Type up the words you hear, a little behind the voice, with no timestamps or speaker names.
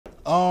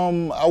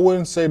I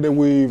wouldn't say that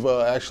we've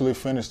actually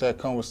finished that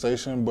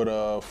conversation,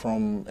 but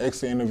from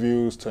exit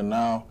interviews to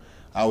now,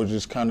 I would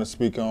just kind of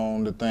speak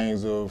on the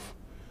things of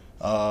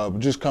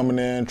just coming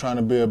in, trying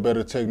to be a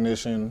better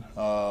technician,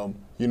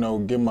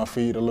 getting my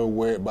feet a little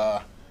wet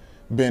by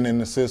being in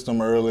the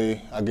system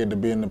early. I get to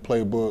be in the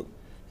playbook,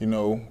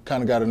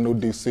 kind of got a new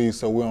DC,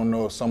 so we don't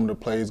know if some of the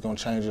plays going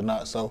to change or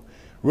not. So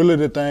really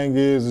the thing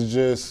is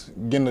just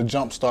getting a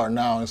jump start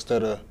now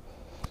instead of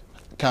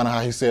kind of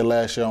how he said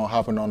last year on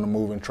hopping on the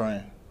moving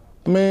train.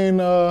 I mean,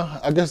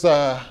 I guess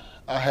I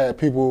had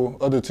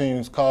other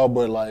teams call,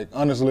 but like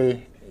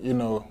honestly,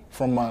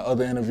 from my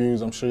other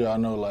interviews, I'm sure y'all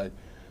know, like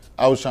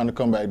I was trying to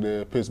come back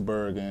to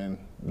Pittsburgh, and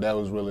that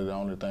was really the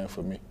only thing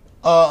for me.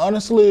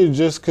 Honestly,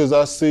 just because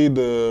I see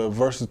the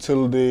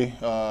versatility,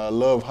 I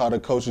love how the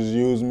coaches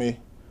use me.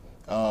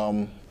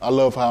 I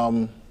love how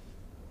I'm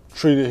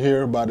treated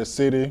here by the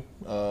city,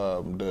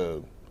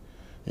 the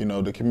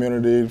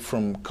community,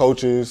 from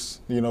coaches,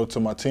 to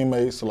my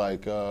teammates.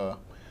 Like,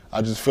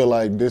 I just feel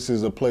like this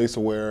is a place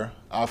where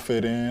I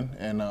fit in,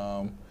 and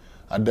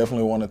I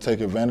definitely want to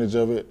take advantage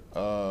of it.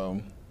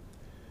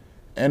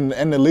 And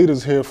the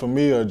leaders here for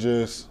me are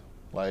just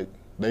like,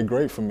 they're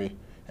great for me,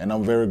 and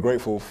I'm very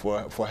grateful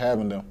for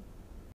having them.